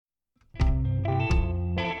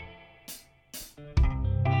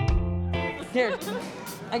Here,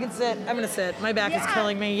 I can sit. I'm going to sit. My back is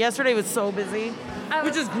killing me. Yesterday was so busy,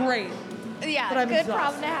 which is great. Yeah, but I'm good exhausted.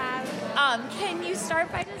 problem to have. Can you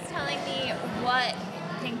start by just telling me what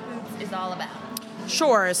Pink Boots is all about?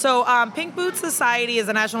 Sure. So Pink Boots Society is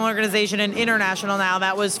a national organization and international now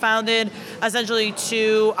that was founded essentially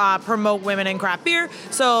to promote women in craft beer.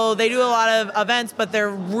 So they do a lot of events, but their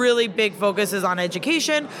really big focus is on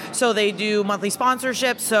education. So they do monthly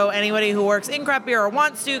sponsorships. So anybody who works in craft beer or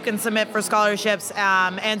wants to can submit for scholarships.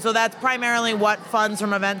 And so that's primarily what funds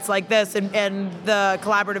from events like this and the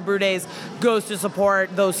Collaborative Brew Days goes to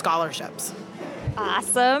support those scholarships.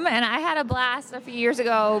 Awesome. And I had a blast a few years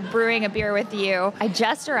ago brewing a beer with you. I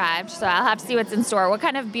just arrived, so I'll have to see what's in store. What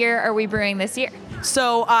kind of beer are we brewing this year?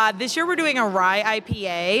 So this year we're doing a rye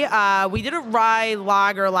IPA. We did a rye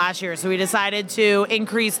lager last year, so we decided to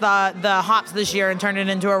increase the hops this year and turn it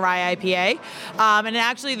into a rye IPA. And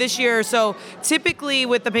actually this year, so typically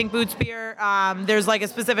with the Pink Boots beer, there's like a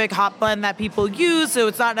specific hop blend that people use, so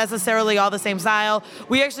it's not necessarily all the same style.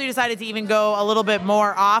 We actually decided to even go a little bit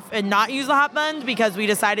more off and not use the hop blend because we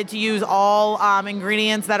decided to use all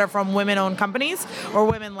ingredients that are from women-owned companies or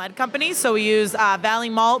women-led companies. So we use Valley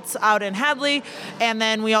Malts out in Hadley. And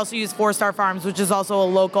then we also use 4 Star Farms, which is also a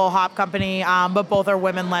local hop company, but both are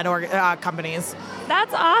women-led companies.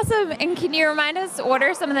 That's awesome. And can you remind us, what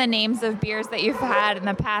are some of the names of beers that you've had in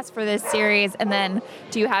the past for this series? And then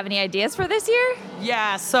do you have any ideas for this year?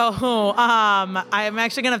 Yeah, so I'm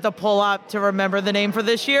actually going to have to pull up to remember the name for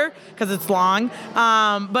this year because it's long.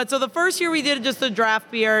 But so the first year we did just a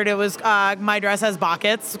draft beer, and it was My Dress Has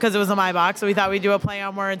Buckets because it was a My Box, so we thought we'd do a play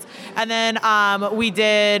on words. And then we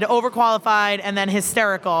did Overqualified and then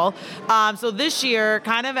Hysterical. So this year,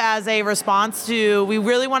 kind of as a response to, we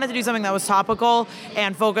really wanted to do something that was topical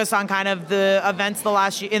and focused on kind of the events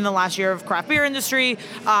in the last year of craft beer industry,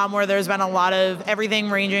 where there's been a lot of everything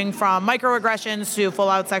ranging from microaggressions to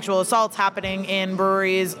full-out sexual assaults happening in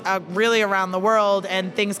breweries really around the world,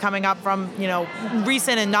 and things coming up from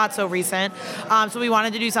recent and not so recent. So we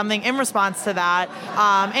wanted to do something in response to that,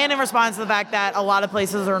 and in response to the fact that a lot of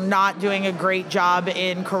places are not doing a great job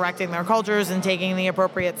in correcting their cultures and taking the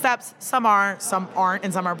appropriate steps. Some are, some aren't,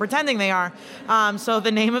 and some are pretending they are. So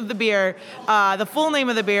the name of the beer, the full name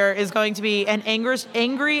of the beer is going to be An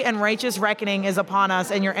Angry and Righteous Reckoning is Upon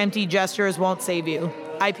Us, and Your Empty Gestures Won't Save You.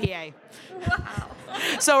 IPA. Wow.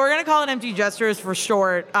 So we're going to call it Empty Gestures for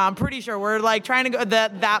short. I'm pretty sure we're like trying to go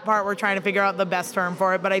that part. We're trying to figure out the best term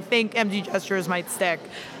for it, but I think Empty Gestures might stick.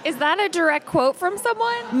 Is that a direct quote from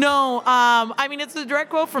someone? No, it's a direct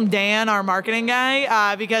quote from Dan, our marketing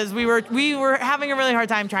guy, because we were having a really hard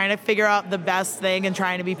time trying to figure out the best thing and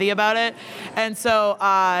trying to be about it. And so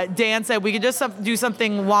Dan said we could just do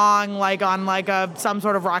something long, like on like some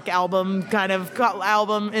sort of rock album kind of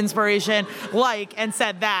album inspiration, and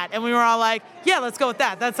said that. And we were all like, yeah, let's go with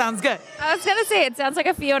that. That sounds good. I was going to say, it sounds like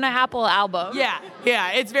a Fiona Apple album. Yeah.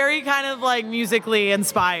 It's very kind of like musically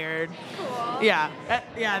inspired. Cool. Yeah.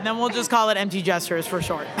 And then we'll just call it Empty Gestures for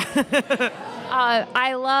short. I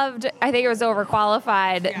think it was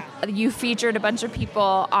Overqualified. Yeah. You featured a bunch of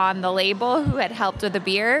people on the label who had helped with the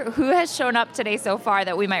beer. Who has shown up today so far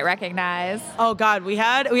that we might recognize? Oh God, we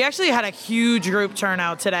actually had a huge group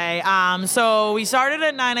turnout today. So we started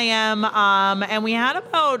at 9 a.m. And we had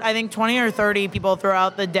about, I think, 20 or 30 people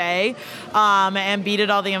throughout the day, and beat it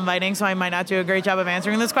all the inviting, so I might not do a great job of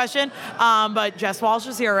answering this question. But Jess Walsh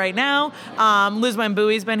is here right now. Liz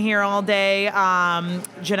Wamboui's been here all day.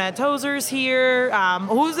 Jeanette Tozer's here.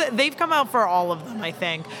 They've come out for all of them, I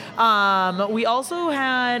think. We also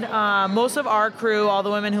had most of our crew, all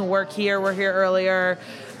the women who work here, were here earlier.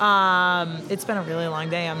 It's been a really long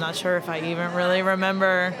day. I'm not sure if I even really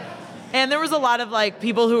remember. And there was a lot of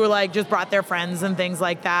people who were just brought their friends and things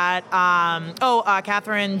like that.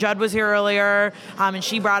 Catherine Judd was here earlier, and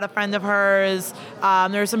she brought a friend of hers.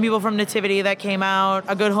 There were some people from Nativity that came out,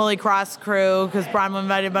 a good Holy Cross crew, because Bronwyn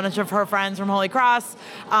invited a bunch of her friends from Holy Cross.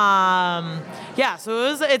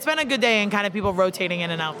 So it's been a good day, and kind of people rotating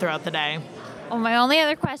in and out throughout the day. Well, my only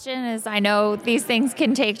other question is, I know these things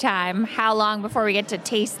can take time. How long before we get to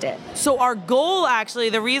taste it? So our goal, actually,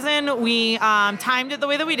 the reason we timed it the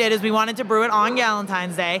way that we did is we wanted to brew it on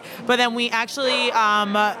Valentine's Day, but then we actually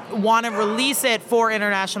want to release it for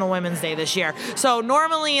International Women's Day this year. So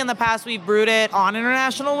normally in the past we've brewed it on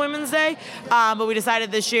International Women's Day, but we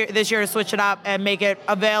decided this year to switch it up and make it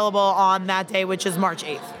available on that day, which is March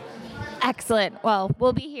 8th. Excellent. Well,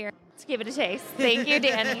 we'll be here. Let's give it a taste. Thank you,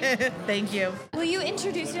 Danny. Thank you. Will you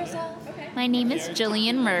introduce yourself? Okay. My name is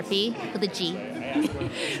Jillian Murphy with a G.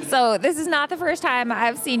 So this is not the first time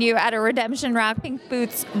I've seen you at a Redemption Rock Pink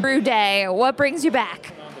Boots Brew Day. What brings you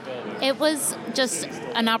back? It was just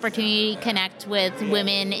an opportunity to connect with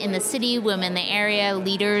women in the city, women in the area,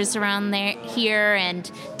 leaders around there here, and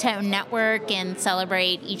to network and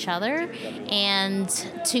celebrate each other, and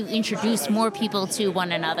to introduce more people to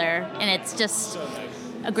one another. And it's just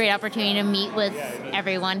a great opportunity to meet with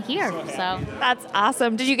everyone here. So That's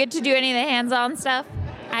awesome. Did you get to do any of the hands-on stuff?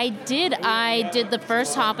 I did. I did the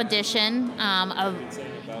first hop edition of.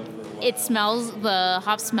 The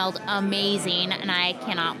hops smelled amazing, and I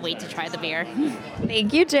cannot wait to try the beer.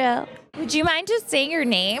 Thank you, Jill. Would you mind just saying your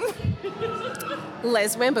name?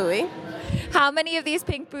 Liz Wambui. How many of these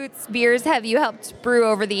Pink Boots beers have you helped brew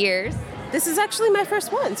over the years? This is actually my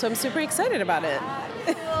first one, so I'm super excited about it.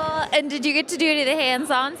 And did you get to do any of the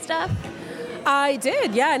hands-on stuff? I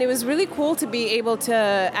did, yeah, and it was really cool to be able to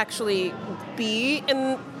actually be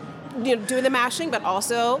in, doing the mashing, but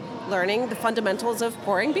also learning the fundamentals of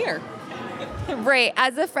pouring beer. Right.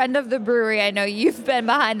 As a friend of the brewery, I know you've been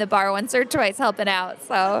behind the bar once or twice helping out.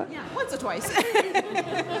 So. Yeah, once or twice.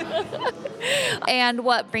 And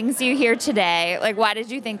what brings you here today? Like, why did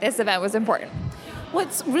you think this event was important?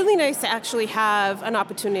 What's really nice to actually have an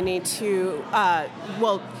opportunity to,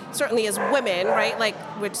 certainly as women, right? Like,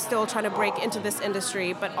 we're still trying to break into this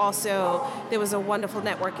industry, but also there was a wonderful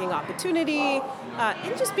networking opportunity,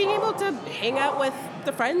 and just being able to hang out with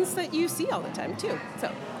the friends that you see all the time, too. So,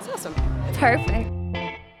 it's awesome. Perfect.